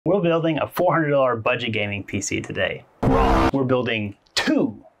We're building a $400 budget gaming PC today. We're building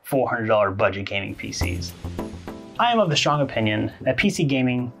two $400 budget gaming PCs. I am of the strong opinion that PC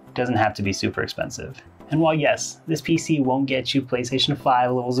gaming doesn't have to be super expensive. And while yes, this PC won't get you PlayStation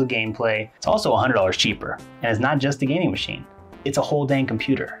 5 levels of gameplay, it's also $100 cheaper. And it's not just a gaming machine, it's a whole dang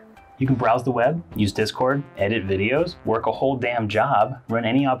computer. You can browse the web, use Discord, edit videos, work a whole damn job, run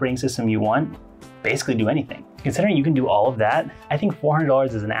any operating system you want, basically do anything. Considering you can do all of that, I think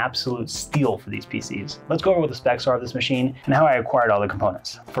 $400 is an absolute steal for these PCs. Let's go over what the specs are of this machine and how I acquired all the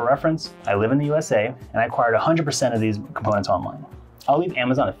components. For reference, I live in the USA and I acquired 100% of these components online. I'll leave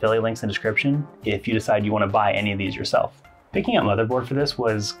Amazon affiliate links in the description if you decide you want to buy any of these yourself. Picking up motherboard for this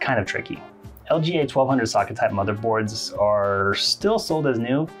was kind of tricky. LGA 1200 socket type motherboards are still sold as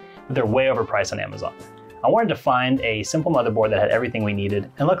new, but they're way overpriced on Amazon. I wanted to find a simple motherboard that had everything we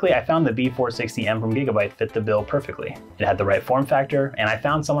needed, and luckily I found the B460M from Gigabyte fit the bill perfectly. It had the right form factor, and I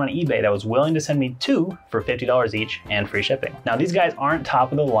found someone on eBay that was willing to send me two for $50 each and free shipping. Now these guys aren't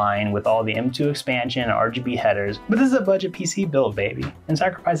top of the line with all the M2 expansion and RGB headers, but this is a budget PC build, baby, and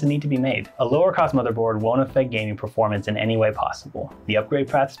sacrifices need to be made. A lower cost motherboard won't affect gaming performance in any way possible. The upgrade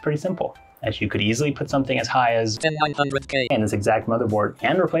path is pretty simple, as you could easily put something as high as 10900K in this exact motherboard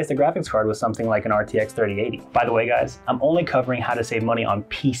and replace the graphics card with something like an RTX 3080. By the way guys, I'm only covering how to save money on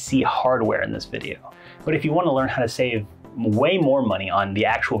PC hardware in this video. But if you want to learn how to save way more money on the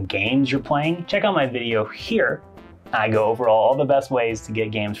actual games you're playing, check out my video here. I go over all the best ways to get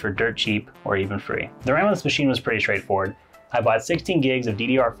games for dirt cheap or even free. The RAM on this machine was pretty straightforward. I bought 16 gigs of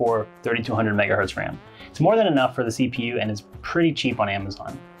DDR4 3200 MHz RAM. It's more than enough for the CPU and it's pretty cheap on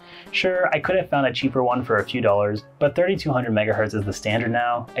Amazon. Sure, I could have found a cheaper one for a few dollars, but 3200 MHz is the standard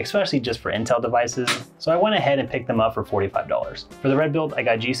now, especially just for Intel devices, so I went ahead and picked them up for $45. For the red build, I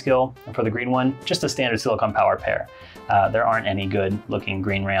got G.Skill, and for the green one, just a standard silicon power pair. There aren't any good looking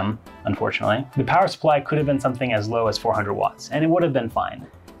green RAM, unfortunately. The power supply could have been something as low as 400 watts, and it would have been fine.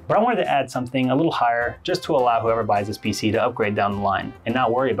 But I wanted to add something a little higher just to allow whoever buys this PC to upgrade down the line and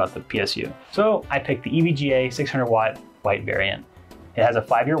not worry about the PSU. So I picked the EVGA 600 watt white variant. It has a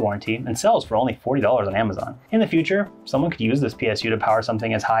 5-year warranty and sells for only $40 on Amazon. In the future, someone could use this PSU to power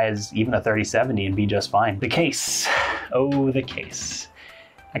something as high as even a 3070 and be just fine. The case, oh the case.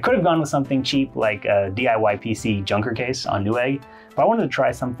 I could have gone with something cheap like a DIY PC junker case on Newegg, but I wanted to try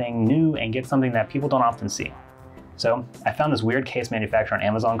something new and get something that people don't often see. So I found this weird case manufacturer on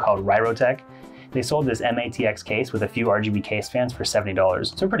Amazon called Ryrotech. They sold this MATX case with a few RGB case fans for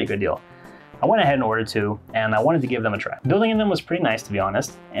 $70, so a pretty good deal. I went ahead and ordered two, and I wanted to give them a try. Building in them was pretty nice, to be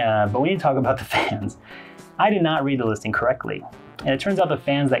honest, but we need to talk about the fans. I did not read the listing correctly, and it turns out the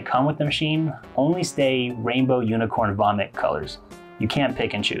fans that come with the machine only stay rainbow unicorn vomit colors. You can't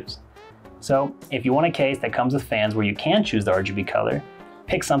pick and choose. So if you want a case that comes with fans where you can choose the RGB color,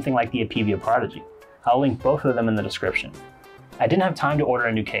 pick something like the Apevia Prodigy. I'll link both of them in the description. I didn't have time to order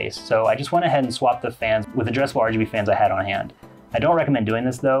a new case, so I just went ahead and swapped the fans with addressable RGB fans I had on hand. I don't recommend doing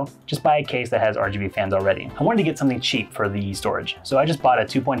this though, just buy a case that has RGB fans already. I wanted to get something cheap for the storage, so I just bought a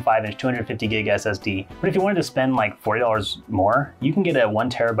 2.5-inch 250 gig SSD, but if you wanted to spend like $40 more, you can get a 1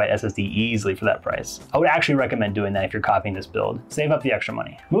 terabyte SSD easily for that price. I would actually recommend doing that if you're copying this build. Save up the extra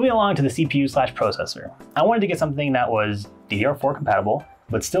money. Moving along to the CPU/processor. I wanted to get something that was DDR4 compatible,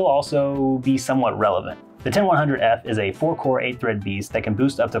 but still also be somewhat relevant. The 10100F is a 4-core 8-thread beast that can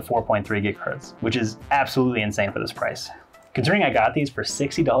boost up to 4.3 GHz, which is absolutely insane for this price. Considering I got these for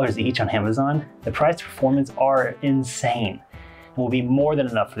 $60 each on Amazon, the price to performance are insane and will be more than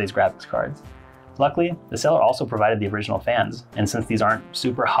enough for these graphics cards. Luckily, the seller also provided the original fans, and since these aren't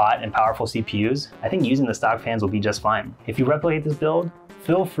super hot and powerful CPUs, I think using the stock fans will be just fine. If you replicate this build,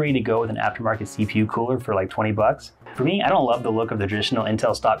 feel free to go with an aftermarket CPU cooler for like 20 bucks. For me, I don't love the look of the traditional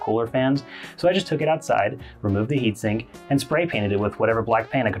Intel stock cooler fans, so I just took it outside, removed the heatsink, and spray painted it with whatever black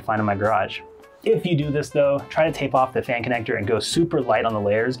paint I could find in my garage. If you do this though, try to tape off the fan connector and go super light on the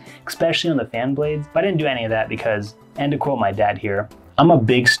layers, especially on the fan blades. But I didn't do any of that because, and to quote my dad here, I'm a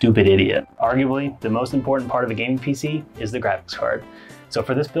big stupid idiot. Arguably, the most important part of a gaming PC is the graphics card. So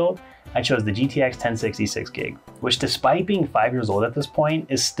for this build, I chose the GTX 1060 6GB, which despite being 5 years old at this point,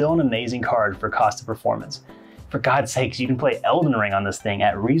 is still an amazing card for cost of performance. For God's sakes, you can play Elden Ring on this thing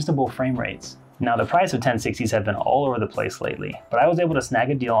at reasonable frame rates. Now the price of 1060s have been all over the place lately, but I was able to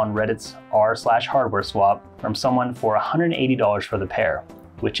snag a deal on Reddit's r/hardware swap from someone for $180 for the pair,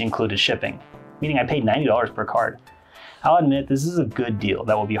 which included shipping, meaning I paid $90 per card. I'll admit this is a good deal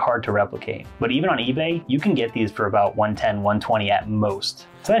that will be hard to replicate, but even on eBay, you can get these for about $110, $120 at most.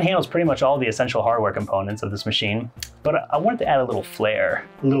 So that handles pretty much all the essential hardware components of this machine, but I wanted to add a little flair,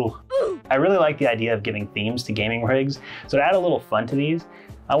 I really like the idea of giving themes to gaming rigs, so to add a little fun to these,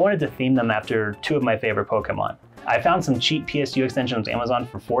 I wanted to theme them after two of my favorite Pokemon. I found some cheap PSU extensions on Amazon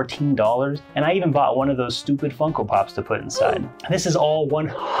for $14, and I even bought one of those stupid Funko Pops to put inside. This is all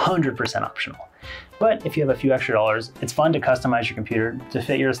 100% optional. But if you have a few extra dollars, it's fun to customize your computer to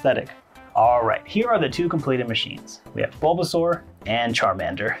fit your aesthetic. All right, here are the two completed machines. We have Bulbasaur and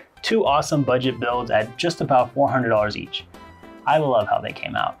Charmander. Two awesome budget builds at just about $400 each. I love how they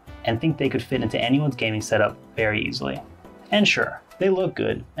came out and think they could fit into anyone's gaming setup very easily. And sure, they look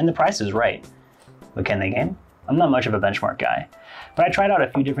good and the price is right. But can they game? I'm not much of a benchmark guy, but I tried out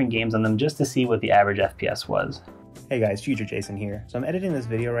a few different games on them just to see what the average FPS was. Hey guys, Future Jason here. So I'm editing this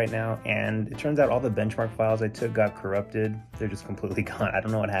video right now, and it turns out all the benchmark files I took got corrupted. They're just completely gone. I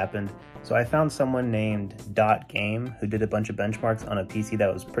don't know what happened. So I found someone named .game who did a bunch of benchmarks on a PC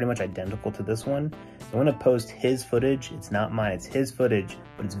that was pretty much identical to this one. So I'm gonna post his footage. It's not mine, it's his footage,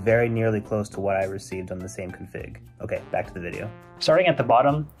 but it's very nearly close to what I received on the same config. Okay, back to the video. Starting at the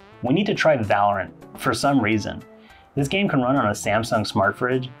bottom, we need to try Valorant for some reason. This game can run on a Samsung smart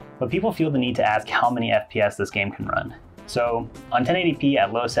fridge, but people feel the need to ask how many FPS this game can run. So on 1080p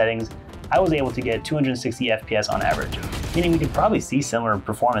at low settings, I was able to get 260 FPS on average, meaning we could probably see similar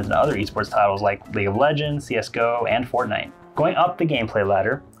performance in other esports titles like League of Legends, CSGO, and Fortnite. Going up the gameplay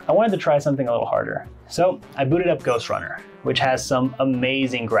ladder, I wanted to try something a little harder. So I booted up Ghost Runner, which has some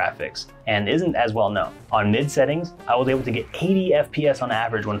amazing graphics and isn't as well known. On mid settings, I was able to get 80 FPS on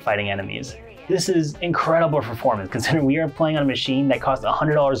average when fighting enemies. This is incredible performance considering we are playing on a machine that costs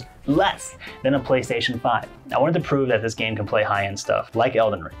 $100 less than a PlayStation 5. I wanted to prove that this game can play high-end stuff like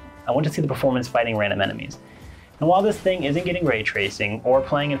Elden Ring. I wanted to see the performance fighting random enemies. And while this thing isn't getting ray tracing or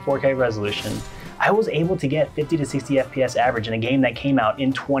playing in 4K resolution, I was able to get 50 to 60 FPS average in a game that came out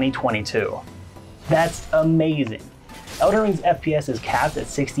in 2022. That's amazing. Elden Ring's FPS is capped at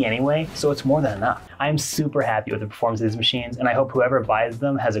 60 anyway, so it's more than enough. I am super happy with the performance of these machines, and I hope whoever buys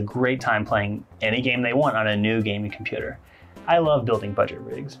them has a great time playing any game they want on a new gaming computer. I love building budget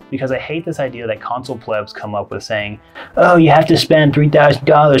rigs, because I hate this idea that console plebs come up with saying, oh, you have to spend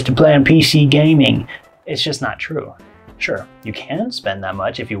 $3,000 to play on PC gaming. It's just not true. Sure, you can spend that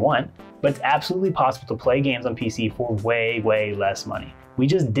much if you want, but it's absolutely possible to play games on PC for way, way less money. We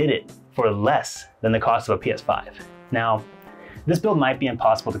just did it for less than the cost of a PS5. Now, this build might be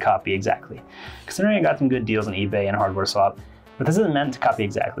impossible to copy exactly, considering I got some good deals on eBay and Hardware Swap, but this isn't meant to copy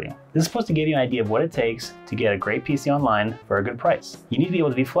exactly. This is supposed to give you an idea of what it takes to get a great PC online for a good price. You need to be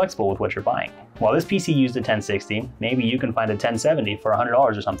able to be flexible with what you're buying. While this PC used a 1060, maybe you can find a 1070 for $100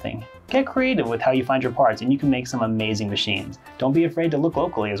 or something. Get creative with how you find your parts and you can make some amazing machines. Don't be afraid to look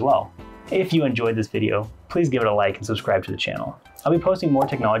locally as well. If you enjoyed this video, please give it a like and subscribe to the channel. I'll be posting more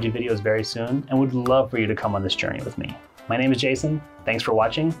technology videos very soon and would love for you to come on this journey with me. My name is Jason, thanks for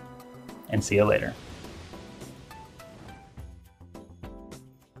watching, and see you later.